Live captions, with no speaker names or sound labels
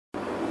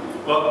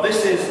Well,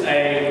 this is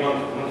a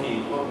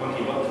monkey book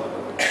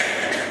club.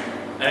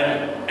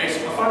 And I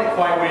find it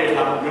quite weird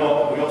how we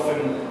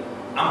often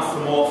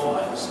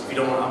anthropomorphise. If you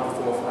don't want to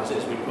anthropomorphise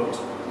it, we put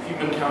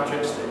human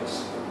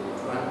characteristics.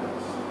 Right?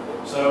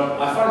 So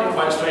I find it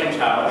quite strange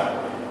how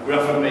we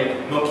often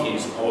make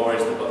monkeys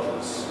always the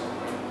butlers.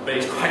 But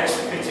it's quite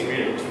fitting,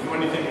 really, because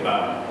when you think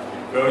about it,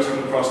 we always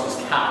come across as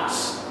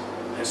cats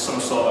as some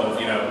sort of,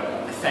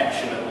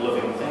 affectionate,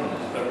 loving thing.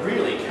 But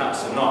really,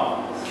 cats are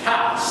not.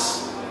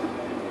 Cats,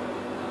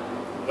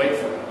 wait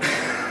for it,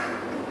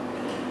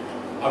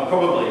 are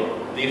probably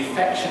the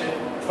affectionate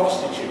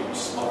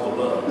prostitutes of the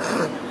world.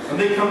 And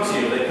they come to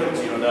you,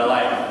 and they're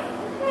like,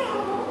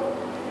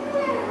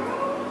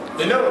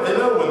 they know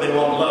when they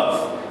want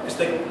love, because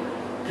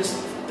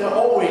they're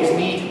always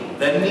needy.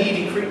 They're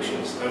needy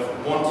creatures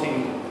of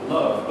wanting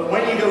love. But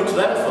when you go to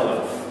them for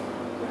love,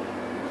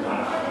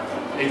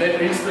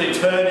 they instantly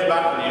turn your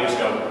back and you just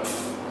go,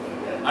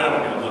 I don't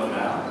want your love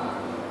now.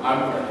 I'm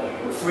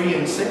free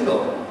and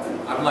single.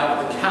 I'm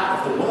like the cat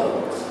of the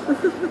world.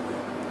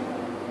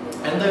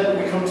 And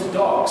then we come to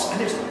dogs,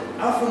 and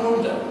I often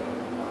wonder,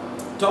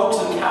 dogs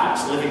and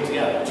cats living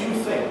together, do you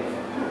think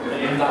that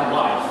in that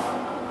life,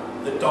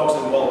 that dogs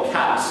and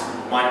cats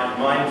might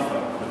mind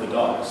fuck with the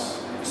dogs?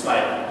 It's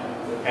like,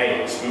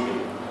 hey,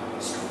 Scooby,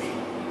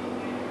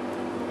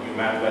 you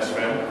my best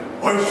friend?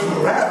 I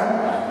sure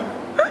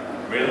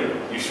am. Really?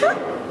 You sure?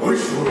 I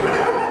sure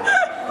am.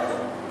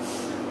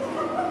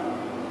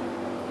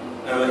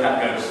 And the cat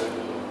goes,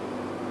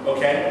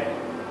 okay,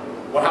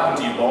 what happened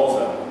to you balls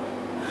then?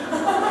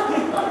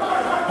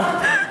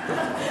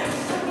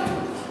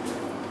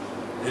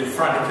 It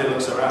frantically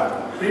looks around.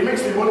 But it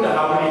makes me wonder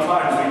how many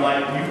times we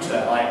neuter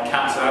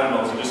cats and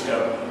animals and just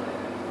go,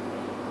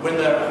 when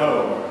they're at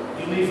home,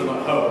 you leave them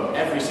at home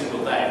every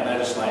single day and they're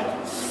just like,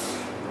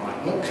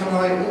 right, what can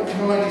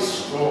I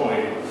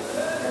destroy?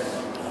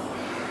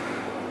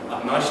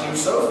 That nice new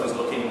sofa's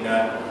looking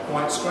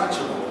quite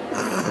scratchable.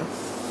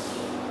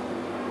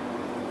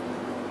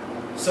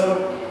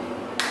 So